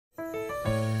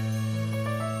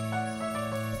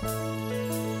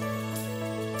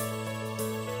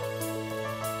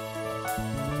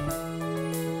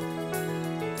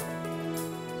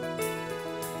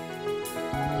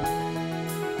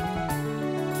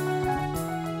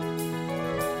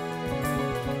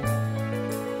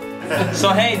So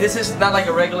hey, this is not like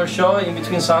a regular show. In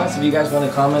between songs, if you guys want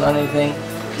to comment on anything,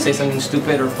 say something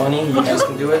stupid or funny, you guys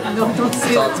can do it. Don't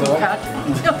say all to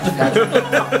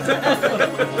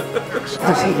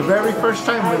This is the very first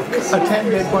time we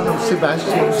attended one of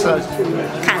Sebastian's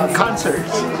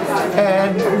concerts.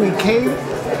 And we came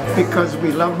because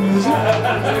we love music,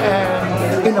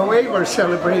 and in a way we're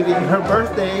celebrating her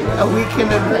birthday a week in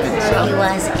advance. He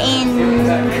was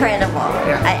incredible.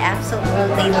 Yeah. I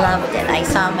absolutely loved it. I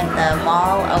saw him at the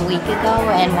mall a week ago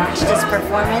and watched his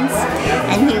performance,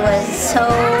 and he was so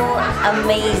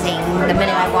amazing. The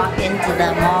minute I walked into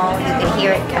the mall, you could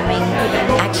hear it coming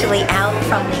actually out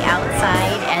from the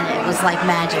outside, and it was like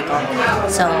magical.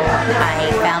 So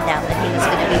I found out that he was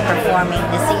going to be performing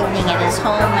this evening at his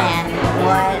home, and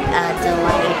what a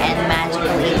delight and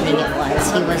magical evening it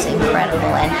was. He was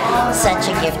incredible and such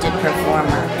a gifted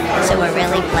performer. So we're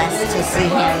really blessed to see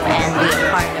him and be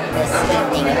a part of this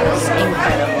evening. It was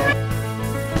incredible.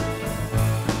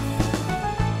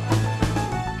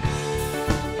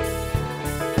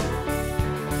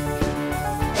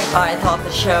 I thought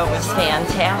the show was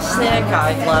fantastic.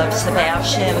 I've loved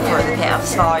Sebastian for the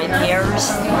past 5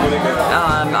 years.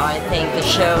 I think the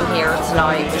show here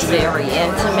tonight was very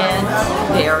intimate,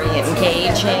 very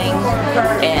engaging,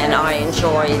 and I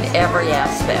enjoyed every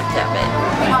aspect of it.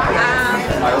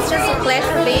 It's just a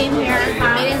pleasure being here,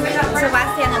 meeting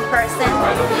Sebastian in person.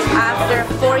 After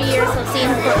 4 years of seeing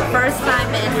him for the first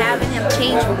time and having him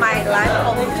change my life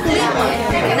completely.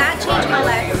 Not change my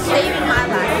life, saving my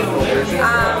life.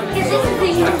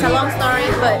 It's a long story,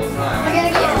 but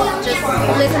just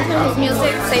listen to his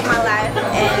music, saved my life,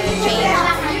 and change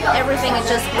everything in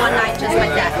just one night, just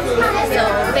like that. So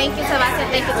thank you, Sebastian.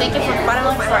 Thank you from the bottom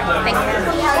of my heart. Thank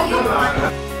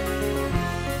you.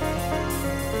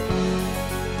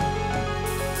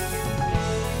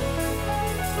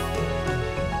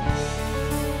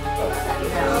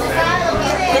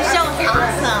 The show was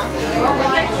awesome.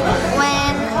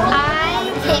 When I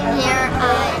came here,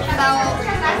 I felt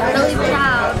really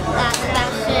proud that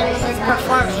Sebastian was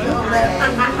performing,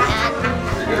 and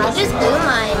it just blew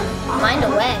my mind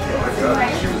away.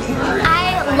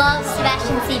 I love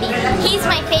Sebastian Sidi. He's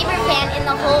my favorite fan in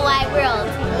the whole wide world,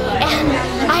 and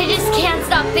I just can't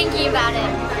stop thinking about him.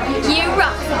 You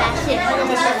rock, Sebastian.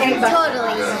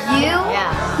 Totally. You,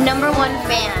 #1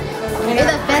 fan. You're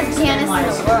the best pianist in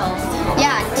the world.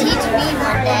 Yeah, teach me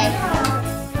one day.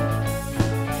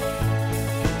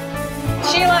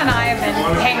 Sheila and I have been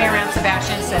hanging around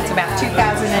Sebastian since about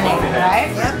 2008,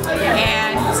 right?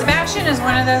 And Sebastian is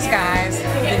one of those guys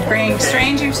that brings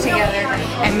strangers together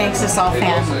and makes us all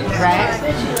family, right?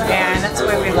 And that's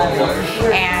why we love him.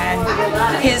 And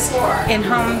his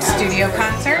in-home studio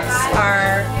concerts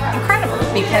are incredible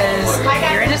because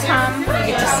you're in his home,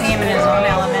 you get to see him in his own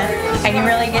element, and you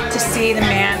really get to see the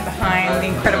man behind the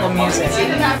incredible music.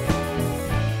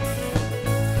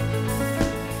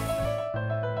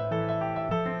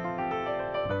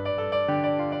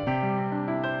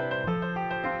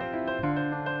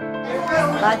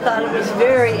 I thought it was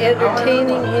very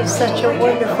entertaining. He's such a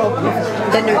wonderful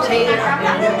entertainer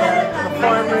and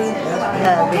performer.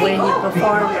 The way he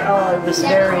performed, oh, it was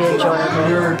very enjoyable.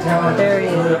 Very,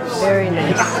 very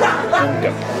nice.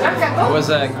 It was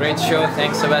a great show.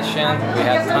 Thanks, Sebastian. We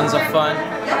had tons of fun.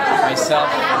 Myself,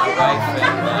 my wife,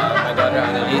 and my daughter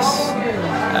Annalise.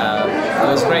 It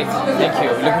was great. Thank you.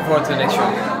 Looking forward to the next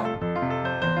show.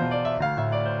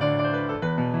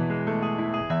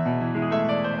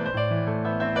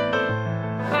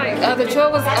 The show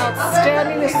was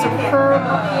outstanding, a superb,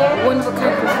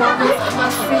 one-of-a-kind performance,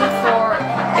 must see for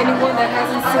anyone that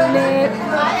hasn't seen it.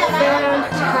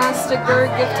 Fantastic, very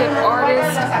gifted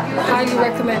artist, highly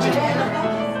recommended.